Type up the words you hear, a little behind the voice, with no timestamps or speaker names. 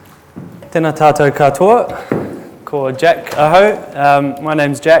Tēnā tātou katoa, ko Jack aho. My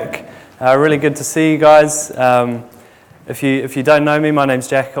name's Jack. Really good to see you guys. If you don't know me, my name's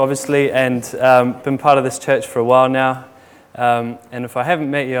Jack, obviously, and been part of this church for a while now. And if I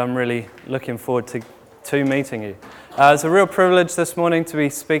haven't met you, I'm really looking forward to meeting you. It's a real privilege this morning to be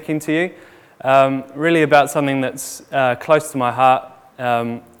speaking to you, really about something that's close to my heart,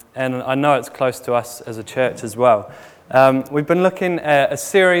 and I know it's close to us as a church as well. We've been looking at a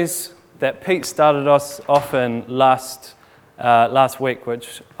series that Pete started us off in last week,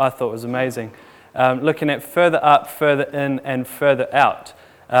 which I thought was amazing, looking at further up, further in, and further out.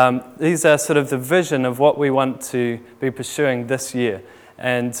 These are sort of the vision of what we want to be pursuing this year.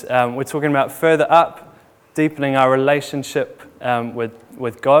 And we're talking about further up, deepening our relationship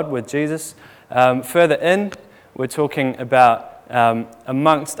with God, with Jesus. Further in, we're talking about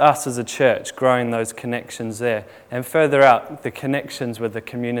amongst us as a church, growing those connections there. And further out, the connections with the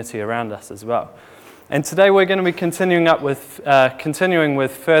community around us as well. And today we're going to be continuing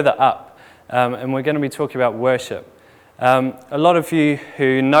with further up. And we're going to be talking about worship. A lot of you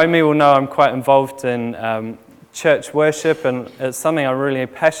who know me will know I'm quite involved in church worship, and it's something I'm really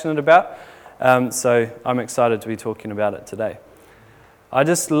passionate about. So I'm excited to be talking about it today. I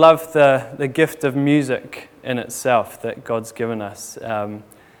just love the gift of music in itself that God's given us.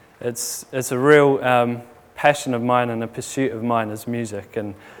 It's a real passion of mine and a pursuit of mine is music,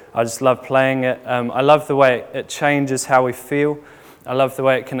 and I just love playing it. I love the way it changes how we feel. I love the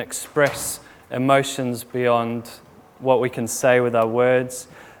way it can express emotions beyond what we can say with our words.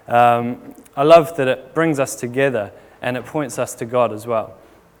 I love that it brings us together and it points us to God as well.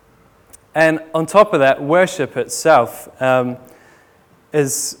 And on top of that, worship itself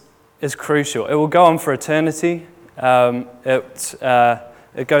is crucial. It will go on for eternity. It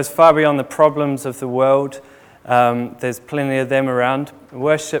goes far beyond the problems of the world. There's plenty of them around.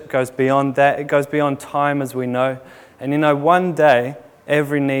 Worship goes beyond that. It goes beyond time, as we know. And one day,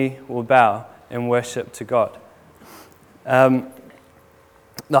 every knee will bow in worship to God. The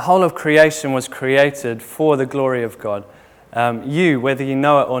whole of creation was created for the glory of God. You, whether you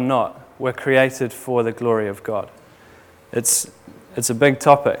know it or not, were created for the glory of God. It's a big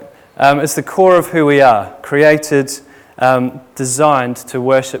topic. It's the core of who we are, created, designed to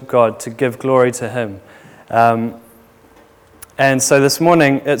worship God, to give glory to Him. And so this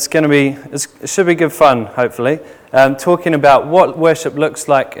morning, it should be good fun, hopefully, talking about what worship looks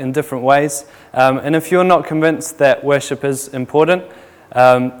like in different ways. And if you're not convinced that worship is important,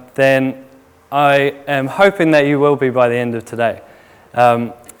 then I am hoping that you will be by the end of today.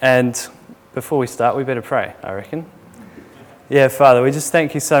 And before we start, we better pray, I reckon. Yeah, Father, we just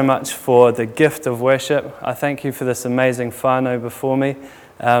thank you so much for the gift of worship. I thank you for this amazing whānau before me,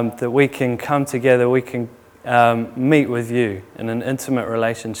 that we can come together, we can meet with you in an intimate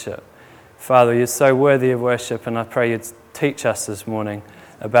relationship. Father, you're so worthy of worship, and I pray you'd teach us this morning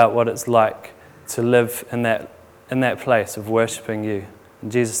about what it's like to live in that place of worshiping you. In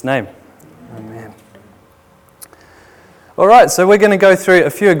Jesus' name, amen. All right, so we're going to go through a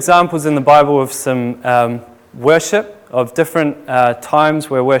few examples in the Bible of some worship, of different times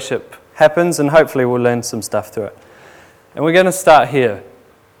where worship happens, and hopefully we'll learn some stuff through it. And we're going to start here.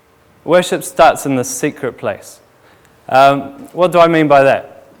 Worship starts in the secret place. What do I mean by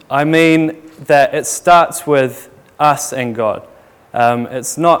that? I mean that it starts with us and God.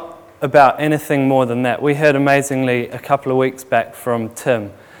 It's not about anything more than that. We heard amazingly a couple of weeks back from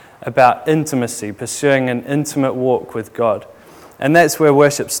Tim about intimacy, pursuing an intimate walk with God. And that's where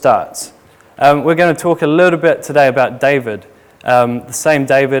worship starts. We're going to talk a little bit today about David. The same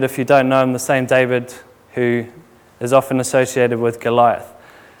David, if you don't know him, the same David who is often associated with Goliath.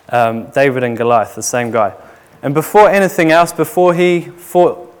 David and Goliath, the same guy. And before anything else, before he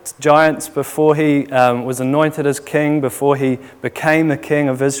fought giants, before he was anointed as king, before he became the king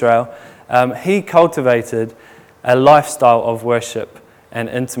of Israel, he cultivated a lifestyle of worship and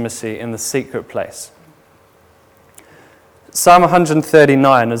intimacy in the secret place. Psalm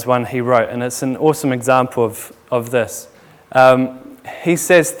 139 is one he wrote, and it's an awesome example of this. He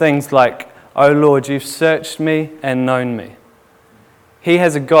says things like, "O Lord, you've searched me and known me." He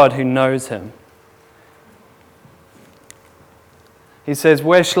has a God who knows him. He says,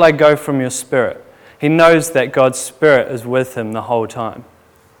 "Where shall I go from your spirit?" He knows that God's spirit is with him the whole time.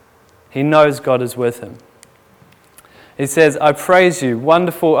 He knows God is with him. He says, "I praise you,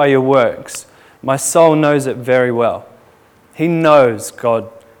 wonderful are your works. My soul knows it very well." He knows God.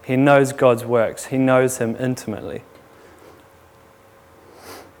 He knows God's works. He knows him intimately.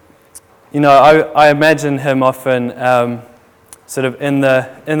 I imagine him often sort of in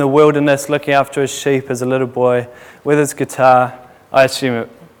the wilderness, looking after his sheep as a little boy with his guitar. I assume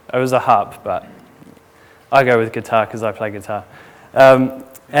It was a harp, but I go with guitar because I play guitar.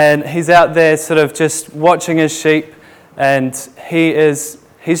 And he's out there sort of just watching his sheep, and he's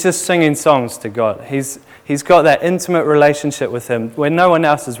just singing songs to God. He's got that intimate relationship with him where no one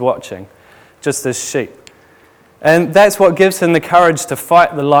else is watching, just his sheep. And that's what gives him the courage to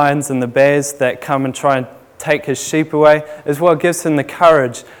fight the lions and the bears that come and try and take his sheep away, is what gives him the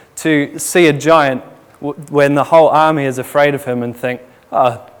courage to see a giant when the whole army is afraid of him and think,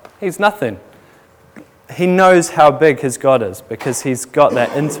 oh, he's nothing. He knows how big his God is because he's got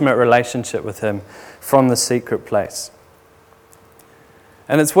that intimate relationship with him from the secret place.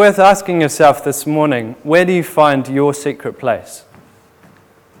 And it's worth asking yourself this morning, where do you find your secret place?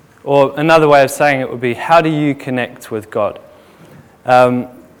 Or another way of saying it would be, how do you connect with God? Have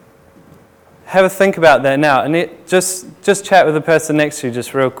a think about that now, and just chat with the person next to you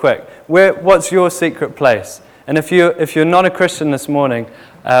just real quick. What's your secret place? And if you're not a Christian this morning,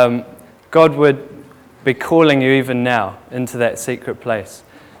 God would be calling you even now into that secret place.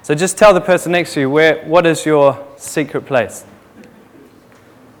 So just tell the person next to you, what is your secret place?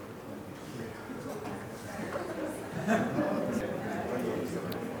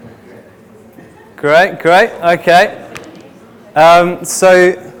 Great, okay.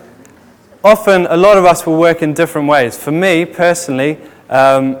 So often a lot of us will work in different ways. For me personally,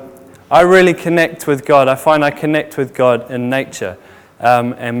 I really connect with God. I find I connect with God in nature.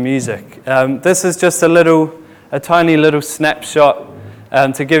 And music. This is just a tiny little snapshot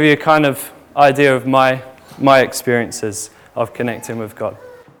to give you a kind of idea of my experiences of connecting with God.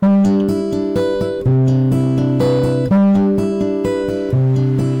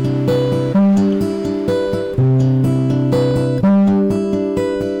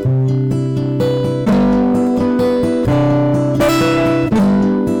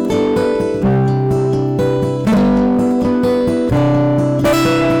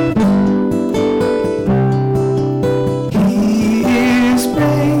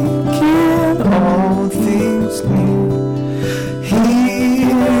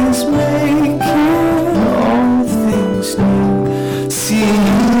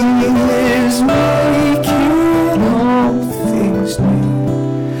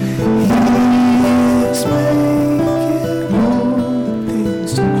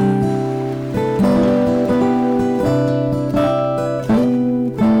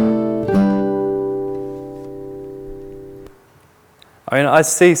 I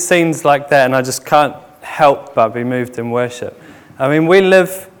see scenes like that and I just can't help but be moved in worship. I mean, we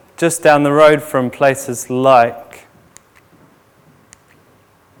live just down the road from places like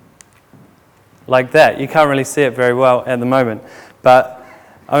that. You can't really see it very well at the moment. But,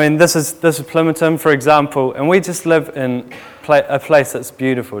 I mean, this is Plympton, for example, and we just live in a place that's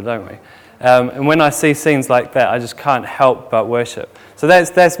beautiful, don't we? And when I see scenes like that, I just can't help but worship. So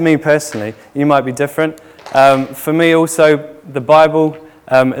that's me personally. You might be different. For me also, the Bible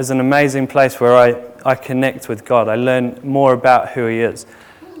is an amazing place where I connect with God. I learn more about who He is.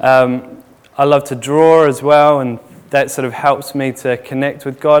 I love to draw as well, and that sort of helps me to connect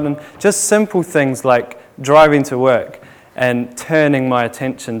with God. And just simple things like driving to work and turning my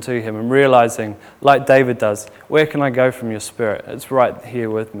attention to Him and realizing, like David does, where can I go from your Spirit? It's right here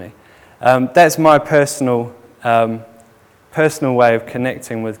with me. That's my personal way of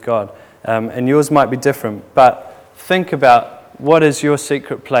connecting with God. And yours might be different, but think about what is your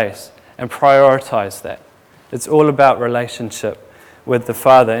secret place and prioritize that. It's all about relationship with the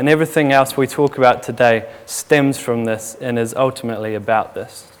Father, and everything else we talk about today stems from this and is ultimately about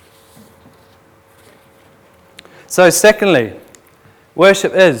this. So secondly,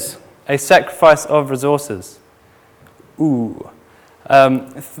 worship is a sacrifice of resources. Ooh.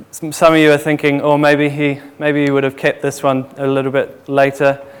 Some of you are thinking, oh, maybe he would have kept this one a little bit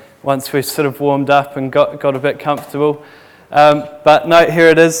later once we've sort of warmed up and got a bit comfortable. But no, here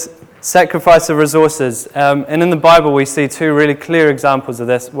it is, sacrifice of resources. And in the Bible we see two really clear examples of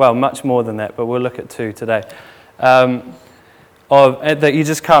this, well, much more than that, but we'll look at two today, that you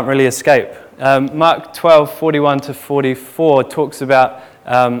just can't really escape. Mark 12:41-44 talks about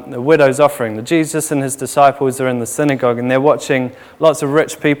the widow's offering. Jesus and his disciples are in the synagogue and they're watching lots of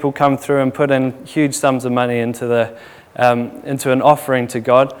rich people come through and put in huge sums of money into an offering to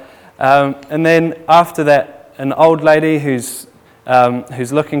God. And then after that, an old lady who's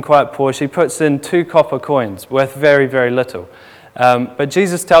looking quite poor, she puts in 2 copper coins worth very, very little. But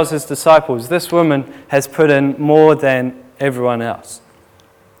Jesus tells his disciples, this woman has put in more than everyone else.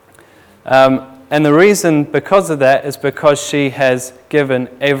 And the reason because of that is because she has given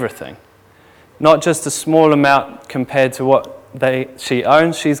everything. Not just a small amount compared to what she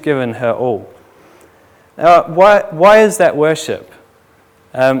owns, she's given her all. Now, why is that worship?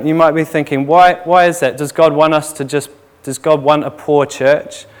 You might be thinking, why is that? Does God want a poor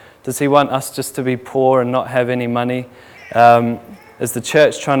church? Does he want us just to be poor and not have any money? Is the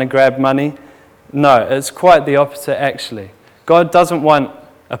church trying to grab money? No, it's quite the opposite actually. God doesn't want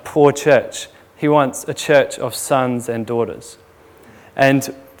a poor church. He wants a church of sons and daughters.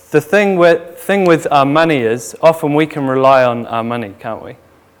 And the thing with our money is, often we can rely on our money, can't we?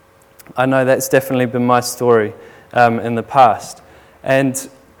 I know that's definitely been my story in the past. And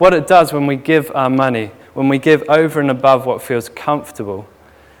what it does when we give our money, when we give over and above what feels comfortable,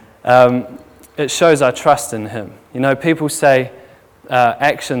 it shows our trust in him. You know, people say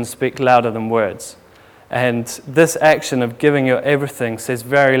actions speak louder than words. And this action of giving your everything says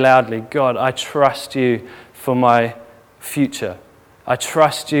very loudly, God, I trust you for my future. I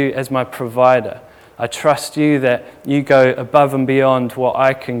trust you as my provider. I trust you that you go above and beyond what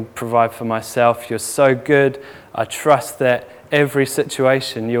I can provide for myself. You're so good. I trust that every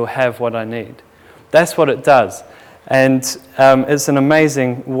situation you'll have what I need. That's what it does. And it's an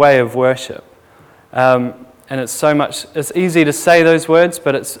amazing way of worship. And it's easy to say those words,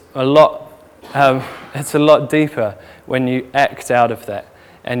 but it's a lot deeper when you act out of that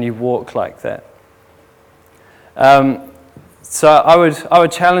and you walk like that. So I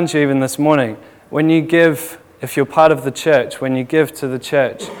would challenge you even this morning, when you give, if you're part of the church, when you give to the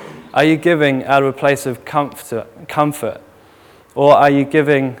church, are you giving out of a place of comfort? Or are you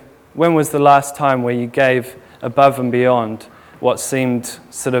giving, when was the last time where you gave above and beyond what seemed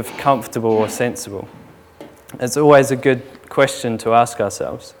sort of comfortable or sensible? It's always a good question to ask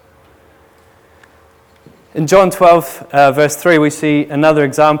ourselves. In John 12, verse 3, we see another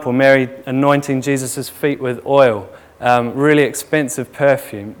example, Mary anointing Jesus' feet with oil, really expensive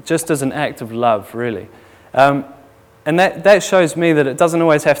perfume, just as an act of love, really. And that shows me that it doesn't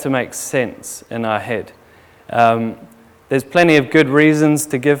always have to make sense in our head. There's plenty of good reasons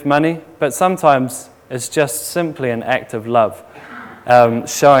to give money, but sometimes it's just simply an act of love,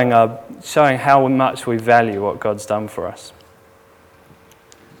 showing how much we value what God's done for us.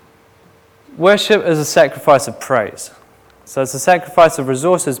 Worship is a sacrifice of praise. So it's a sacrifice of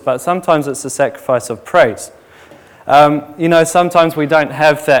resources, but sometimes it's a sacrifice of praise. Sometimes we don't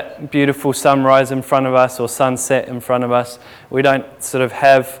have that beautiful sunrise in front of us or sunset in front of us. We don't sort of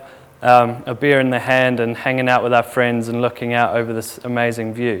have a beer in the hand and hanging out with our friends and looking out over this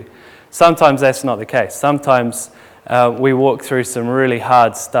amazing view. Sometimes that's not the case. Sometimes we walk through some really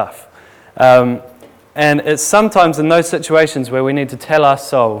hard stuff. And it's sometimes in those situations where we need to tell our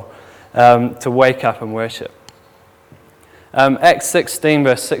soul to wake up and worship. Acts 16,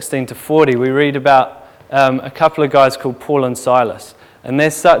 verse 16 to 40, we read about a couple of guys called Paul and Silas. And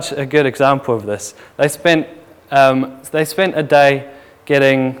they're such a good example of this. They spent a day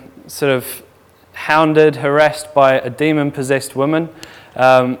getting sort of hounded, harassed by a demon-possessed woman.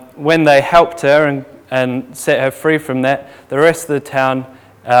 When they helped her and set her free from that, the rest of the town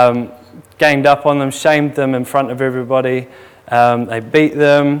ganged up on them, shamed them in front of everybody. They beat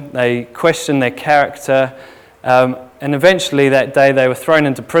them, they questioned their character, and eventually that day they were thrown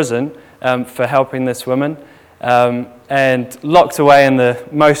into prison for helping this woman, and locked away in the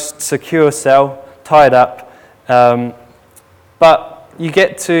most secure cell, tied up. But you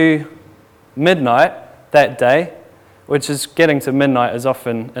get to midnight that day, which is getting to midnight is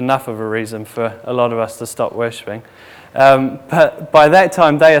often enough of a reason for a lot of us to stop worshipping. But by that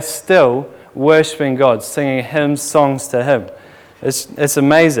time they are still worshipping God, singing hymns, songs to him. It's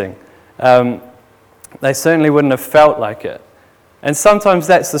amazing. They certainly wouldn't have felt like it. And sometimes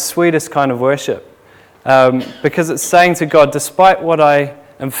that's the sweetest kind of worship, because it's saying to God, despite what I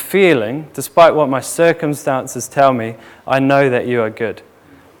am feeling, despite what my circumstances tell me, I know that you are good.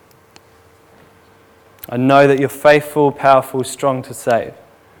 I know that you're faithful, powerful, strong to save.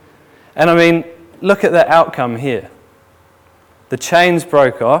 And I mean, look at the outcome here. The chains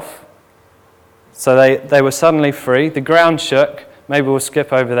broke off, so they were suddenly free. The ground shook. Maybe we'll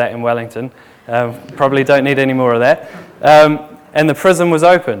skip over that in Wellington. Probably don't need any more of that. And the prison was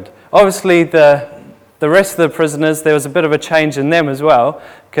opened. Obviously, the rest of the prisoners, there was a bit of a change in them as well,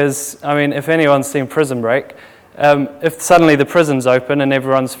 because, I mean, if anyone's seen Prison Break, if suddenly the prison's open and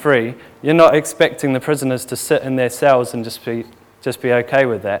everyone's free, you're not expecting the prisoners to sit in their cells and just be okay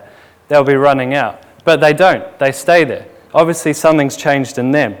with that. They'll be running out. But they don't. They stay there. Obviously, something's changed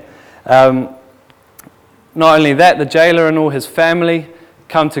in them. Not only that, the jailer and all his family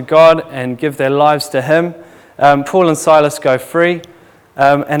come to God and give their lives to him. Paul and Silas go free,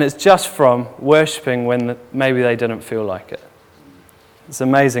 and it's just from worshipping when maybe they didn't feel like it. It's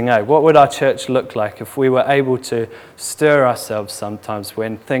amazing, eh? What would our church look like if we were able to stir ourselves sometimes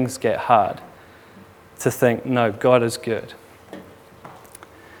when things get hard to think, no, God is good.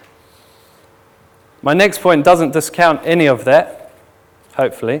 My next point doesn't discount any of that,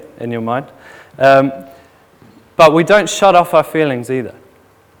 hopefully, in your mind. But we don't shut off our feelings either.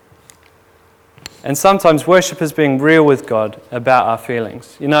 And sometimes worship is being real with God about our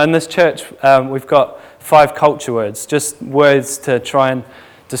feelings. You know, in this church, we've got 5 culture words, just words to try and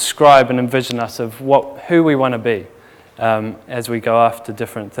describe and envision us of who we want to be as we go after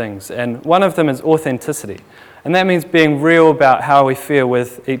different things. And one of them is authenticity. And that means being real about how we feel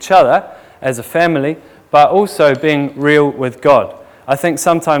with each other as a family, but also being real with God. I think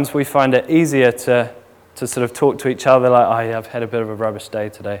sometimes we find it easier to sort of talk to each other like, oh yeah, I've had a bit of a rubbish day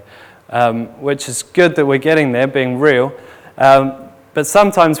today, which is good that we're getting there, being real. But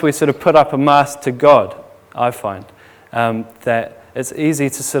sometimes we sort of put up a mask to God, I find, that it's easy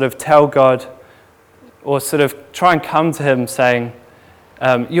to sort of tell God or sort of try and come to him saying,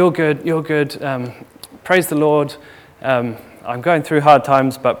 you're good, praise the Lord, I'm going through hard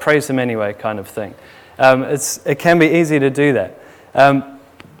times, but praise him anyway, kind of thing. It can be easy to do that.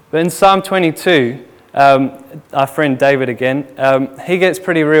 But in Psalm 22, our friend David again, he gets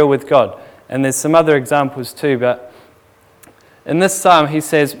pretty real with God. And there's some other examples too, but in this psalm he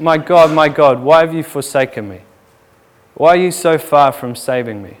says, my God, why have you forsaken me? Why are you so far from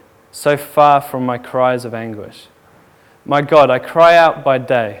saving me, so far from my cries of anguish? My God, I cry out by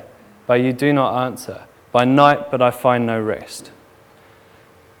day, but you do not answer. By night, but I find no rest.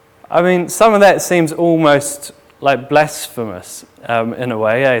 I mean, some of that seems almost like blasphemous in a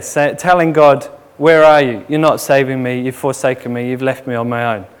way, eh? Telling God, where are you? You're not saving me, you've forsaken me, you've left me on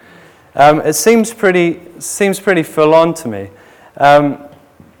my own. It seems pretty full on to me.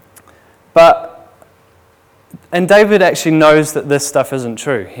 And David actually knows that this stuff isn't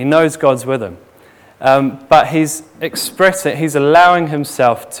true. He knows God's with him. But he's allowing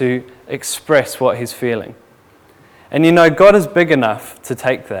himself to express what he's feeling. And you know, God is big enough to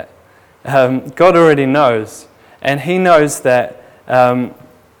take that. God already knows. And he knows that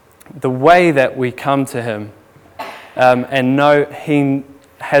the way that we come to him and know he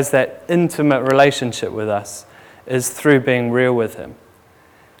has that intimate relationship with us is through being real with him.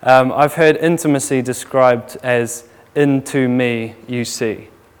 I've heard intimacy described as into me you see.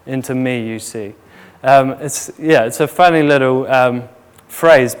 Into me you see. It's a funny little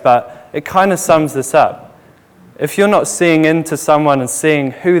phrase, but it kind of sums this up. If you're not seeing into someone and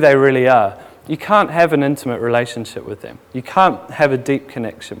seeing who they really are, you can't have an intimate relationship with them. You can't have a deep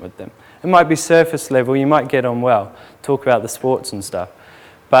connection with them. It might be surface level, you might get on well, talk about the sports and stuff.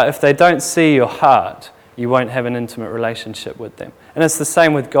 But if they don't see your heart, you won't have an intimate relationship with them. And it's the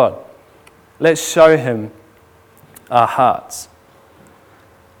same with God. Let's show him our hearts.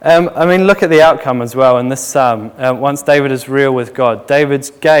 Look at the outcome as well in this psalm. Once David is real with God,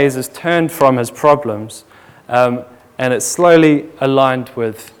 David's gaze is turned from his problems and it's slowly aligned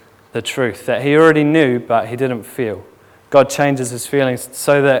with the truth that he already knew but he didn't feel. God changes his feelings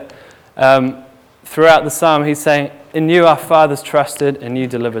so that throughout the psalm he's saying, in you our fathers trusted and you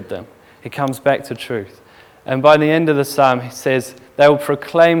delivered them. He comes back to truth. And by the end of the psalm he says, they will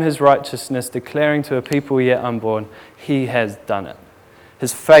proclaim his righteousness, declaring to a people yet unborn, he has done it.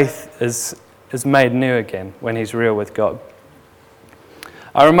 His faith is made new again when he's real with God.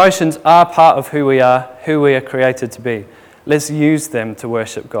 Our emotions are part of who we are created to be. Let's use them to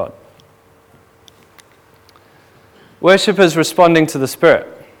worship God. Worship is responding to the Spirit.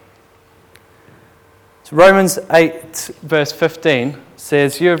 So Romans 8 verse 15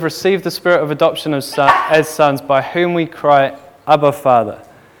 says, you have received the Spirit of adoption as sons by whom we cry, Abba, Father.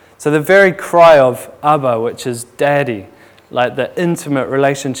 So the very cry of Abba, which is Daddy, like the intimate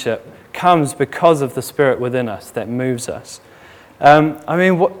relationship, comes because of the Spirit within us that moves us.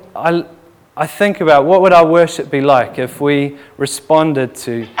 I think about what would our worship be like if we responded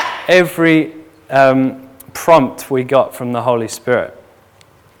to every prompt we got from the Holy Spirit.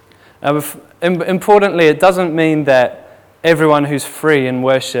 Importantly, it doesn't mean that everyone who's free in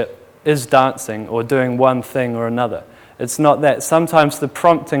worship is dancing or doing one thing or another. It's not that. Sometimes the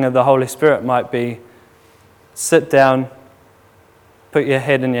prompting of the Holy Spirit might be sit down, put your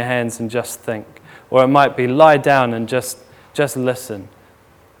head in your hands and just think. Or it might be lie down and just listen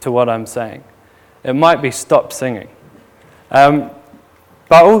to what I'm saying. It might be stop singing. But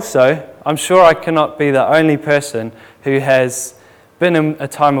also, I'm sure I cannot be the only person who has been in a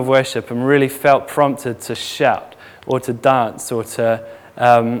time of worship and really felt prompted to shout or to dance or to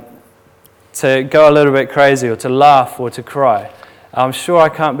go a little bit crazy or to laugh or to cry. I'm sure I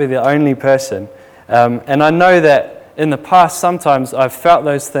can't be the only person. And I know that in the past, sometimes I've felt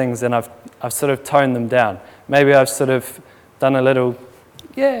those things and I've sort of toned them down. Maybe I've sort of done a little,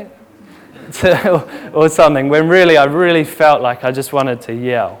 yeah, or something, when really I really felt like I just wanted to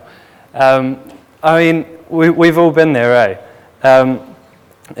yell. I mean, we've all been there, eh?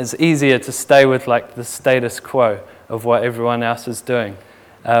 It's easier to stay with like the status quo of what everyone else is doing.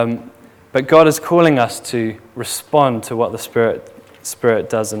 But God is calling us to respond to what the Spirit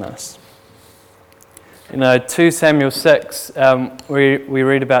does in us. 2 Samuel 6, we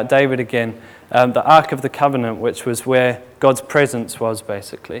read about David again, the Ark of the Covenant, which was where God's presence was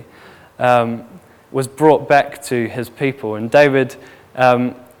basically, was brought back to his people. And David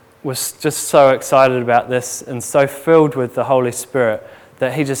was just so excited about this and so filled with the Holy Spirit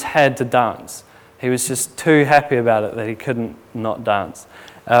that he just had to dance. He was just too happy about it that he couldn't not dance.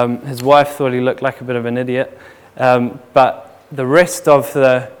 His wife thought he looked like a bit of an idiot, but the rest of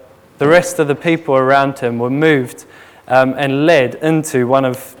the people around him were moved and led into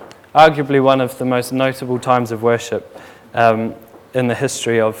arguably one of the most notable times of worship in the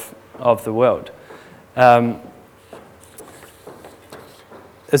history of the world.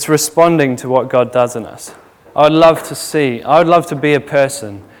 It's responding to what God does in us. I would love to be a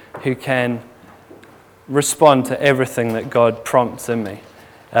person who can respond to everything that God prompts in me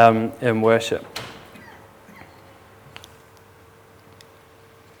in worship.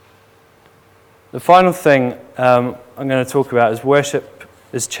 The final thing I'm going to talk about is worship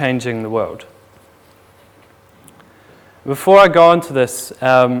is changing the world. Before I go on to this,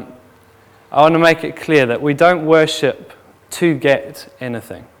 I want to make it clear that we don't worship to get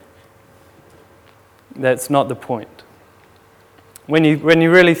anything. That's not the point. When you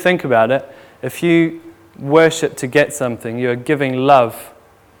really think about it, if you worship to get something, you are giving love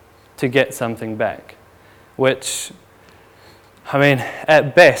to get something back, which, I mean,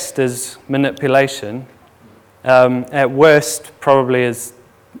 at best is manipulation. At worst, probably is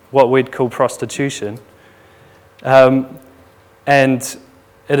what we'd call prostitution. And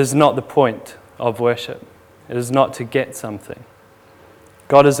it is not the point of worship. It is not to get something.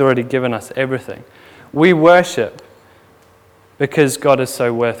 God has already given us everything. We worship because God is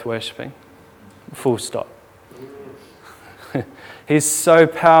so worth worshipping. Full stop. He's so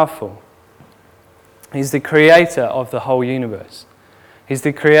powerful. He's the creator of the whole universe. He's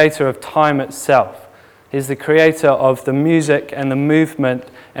the creator of time itself. He's the creator of the music and the movement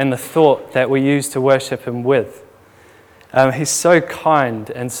and the thought that we use to worship Him with. He's so kind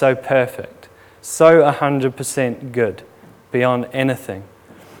and so perfect, so 100% good beyond anything,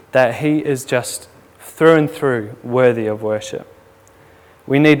 that He is just through and through worthy of worship.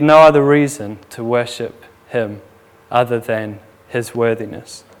 We need no other reason to worship Him other than His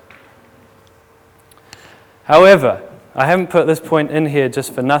worthiness. However, I haven't put this point in here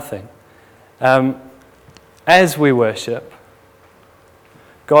just for nothing. As we worship,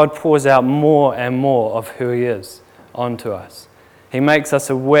 God pours out more and more of who He is onto us. He makes us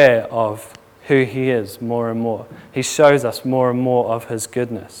aware of who He is more and more. He shows us more and more of His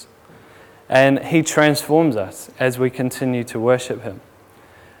goodness. And He transforms us as we continue to worship Him.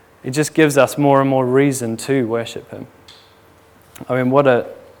 It just gives us more and more reason to worship Him. I mean,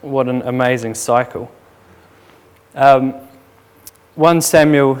 what an amazing cycle. 1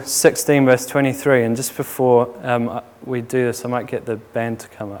 Samuel 16 verse 23, and just before we do this, I might get the band to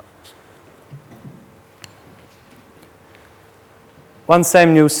come up. 1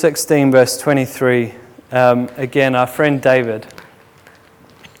 Samuel 16 verse 23, again, our friend David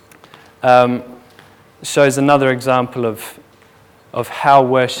shows another example of how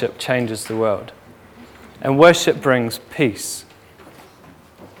worship changes the world. And worship brings peace.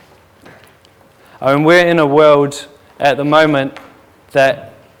 I mean, we're in a world at the moment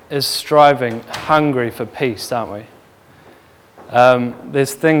that is striving, hungry for peace, aren't we?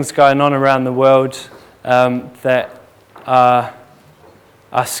 There's things going on around the world that are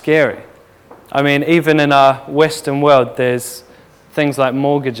scary. I mean, even in our Western world, there's things like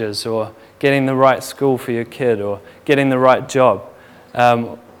mortgages or getting the right school for your kid or getting the right job.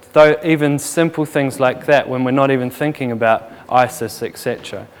 Though even simple things like that, when we're not even thinking about ISIS,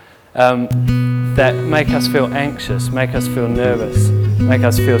 etc., that make us feel anxious, make us feel nervous, make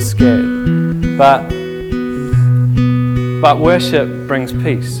us feel scared. But worship brings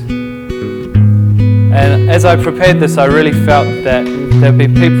peace. And as I prepared this, I really felt that there'd be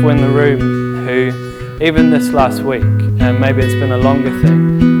people in the room who, even this last week, and maybe it's been a longer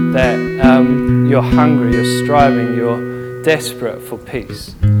thing, that you're hungry, you're striving, you're desperate for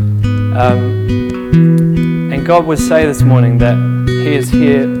peace. And God would say this morning that He is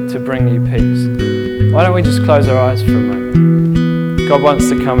here to bring you peace. Why don't we just close our eyes for a moment? God wants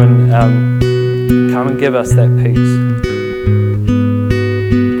to come and give us that peace.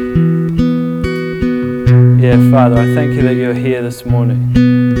 Yeah, Father, I thank You that You're here this morning.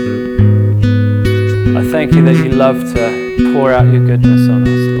 I thank You that You love to pour out Your goodness on us,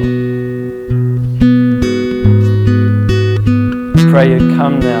 Lord. pray you'd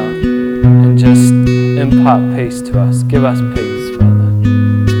come now and just impart peace to us. Give us peace, Father.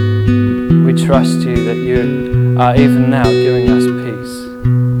 We trust you that you are even now giving us peace.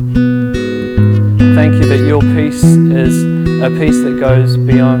 Thank you that your peace is a peace that goes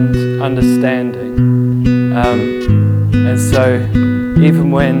beyond understanding. And so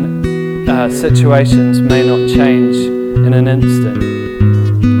even when situations may not change in an instant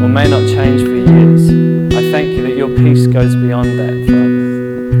or may not change for years, I thank you that your peace goes beyond that,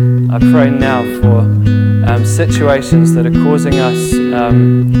 Father. I pray now for situations that are causing us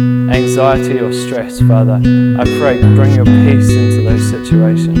anxiety or stress, Father. I pray bring your peace into those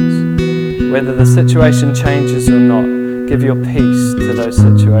situations. Whether the situation changes or not, give your peace to those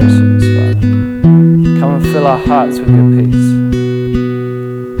situations, Father. Come and fill our hearts with your peace.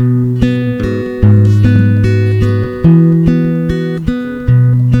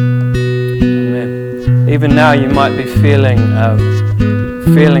 Amen. Even now you might be feeling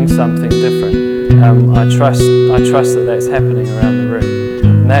something different. I trust that that's happening around the room.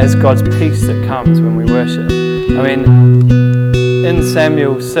 And that is God's peace that comes when we worship. I mean, in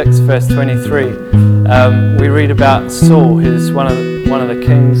Samuel 6 verse 23, we read about Saul, who's one of the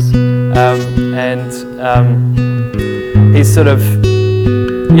kings, and he sort of,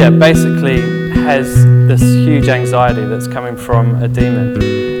 basically has this huge anxiety that's coming from a demon.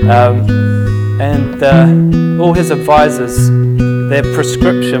 And all his advisors, their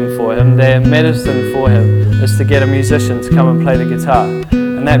prescription for him, their medicine for him, is to get a musician to come and play the guitar.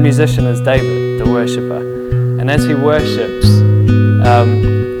 And that musician is David, the worshipper. And as he worships,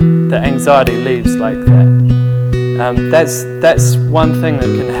 the anxiety leaves like that. That's one thing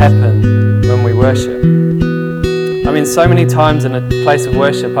that can happen when we worship. I mean, so many times in a place of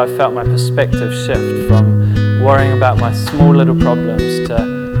worship, I felt my perspective shift from worrying about my small little problems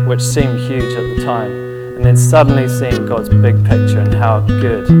to which seemed huge at the time, and then suddenly seeing God's big picture and how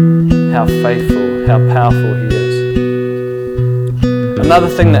good, how faithful, how powerful He is. Another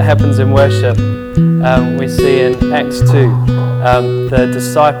thing that happens in worship, we see in Acts 2, the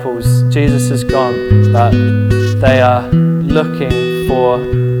disciples, Jesus is gone, but they are looking for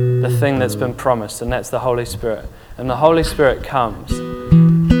the thing that's been promised, and that's the Holy Spirit. And the Holy Spirit comes.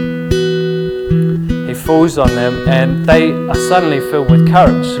 He falls on them, and they are suddenly filled with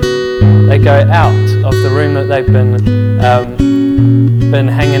courage. They go out of the room that they've been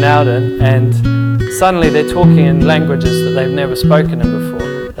hanging out in, and suddenly they're talking in languages that they've never spoken in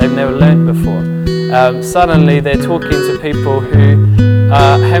before, they've never learnt before. Suddenly they're talking to people who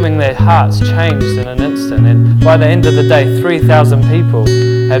are having their hearts changed in an instant, and by the end of the day 3,000 people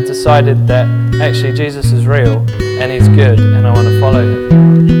have decided that actually Jesus is real and He's good and I want to follow Him.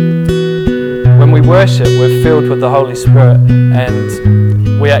 When we worship, we're filled with the Holy Spirit, and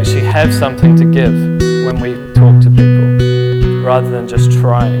we actually have something to give when we talk to people rather than just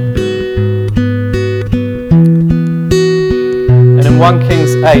trying. And in 1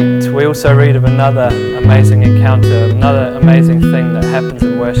 Kings 8, we also read of another amazing encounter, another amazing thing that happens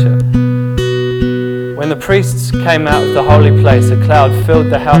in worship. When the priests came out of the holy place, a cloud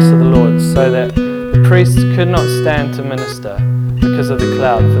filled the house of the Lord, so that the priests could not stand to minister because of the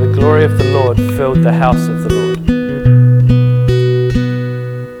cloud, for the glory of the Lord filled the house of the Lord.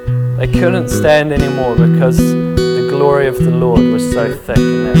 They couldn't stand anymore because the glory of the Lord was so thick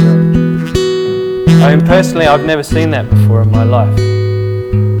in that room. I mean, personally, I've never seen that before in my life.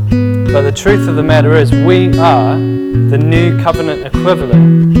 But the truth of the matter is, we are the new covenant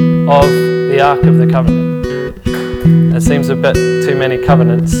equivalent of the Ark of the Covenant. It seems a bit too many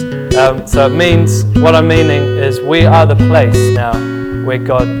covenants. So it means, what I'm meaning is, we are the place now where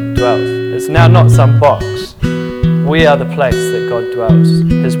God dwells. It's now not some box. We are the place that God dwells.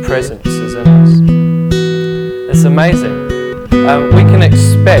 His presence is in us. It's amazing. We can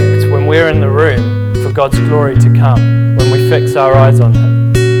expect when we're in the room for God's glory to come, when we fix our eyes on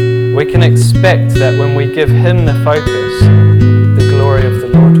Him. We can expect that when we give Him the focus, the glory of the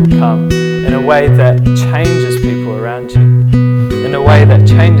Lord will come in a way that changes people around you, in a way that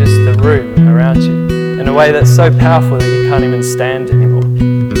changes the room around you, in a way that's so powerful that you can't even stand anymore.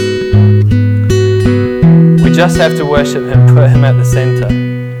 We just have to worship Him, put Him at the center.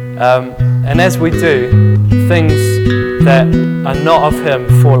 And as we do, things that are not of Him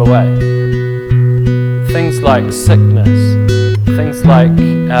fall away. Things like sickness, things like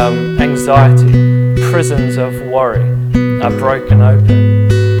anxiety, prisons of worry are broken open.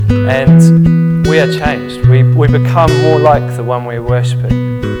 And we are changed. We become more like the one we're worshipping.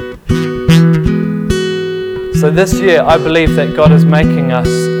 So this year, I believe that God is making us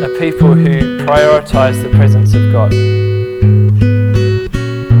a people who prioritize the presence of God.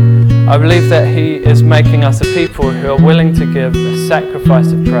 I believe that He is making us a people who are willing to give a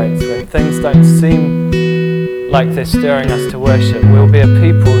sacrifice of praise. When things don't seem like they're stirring us to worship, we'll be a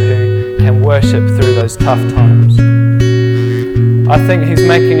people who can worship through those tough times. I think He's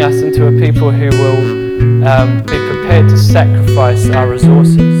making us into a people who will be prepared to sacrifice our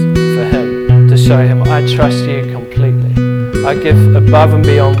resources for Him, to show Him, I trust You completely. I give above and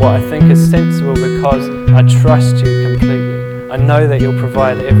beyond what I think is sensible because I trust You completely. I know that You'll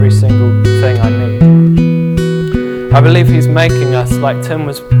provide every single thing I need. I believe He's making us, like Tim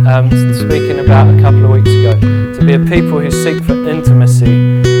was speaking about a couple of weeks ago, to be a people who seek for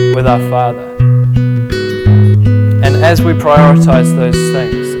intimacy with our Father. And as we prioritize those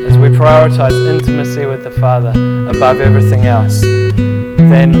things, as we prioritize intimacy with the Father above everything else,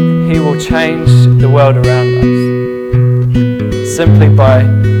 then He will change the world around us simply by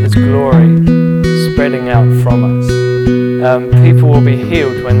His glory spreading out from us. People will be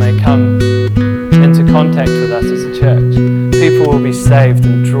healed when they come into contact with us as a church. People will be saved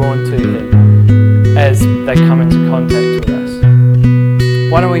and drawn to Him as they come into contact with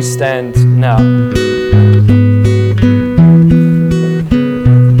us. Why don't we stand now?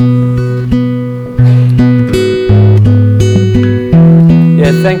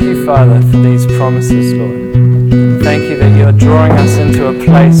 Thank You, Father, for these promises, Lord. Thank You that You are drawing us into a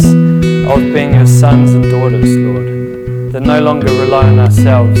place of being Your sons and daughters, Lord, that no longer rely on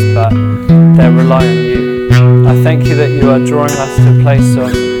ourselves, but they rely on You. I thank You that You are drawing us to a place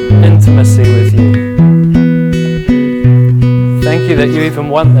of intimacy with You. Thank You that You even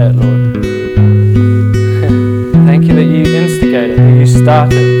want that, Lord. Thank You that You instigate it, that You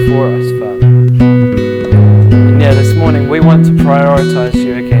start it for us, Father. This morning we want to prioritize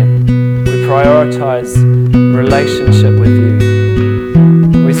You again. We prioritize relationship with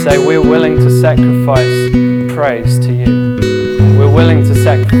You. We say we're willing to sacrifice praise to You. We're willing to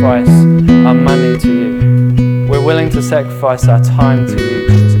sacrifice our money to You. We're willing to sacrifice our time to You,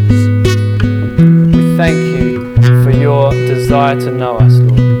 Jesus. We thank You for Your desire to know us,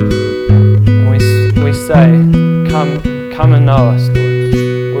 Lord. And we say, come and know us, Lord.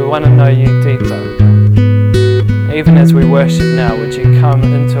 We want to know You deeper. Even as we worship now, would You come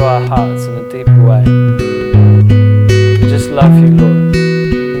into our hearts in a deeper way? We just love You, Lord.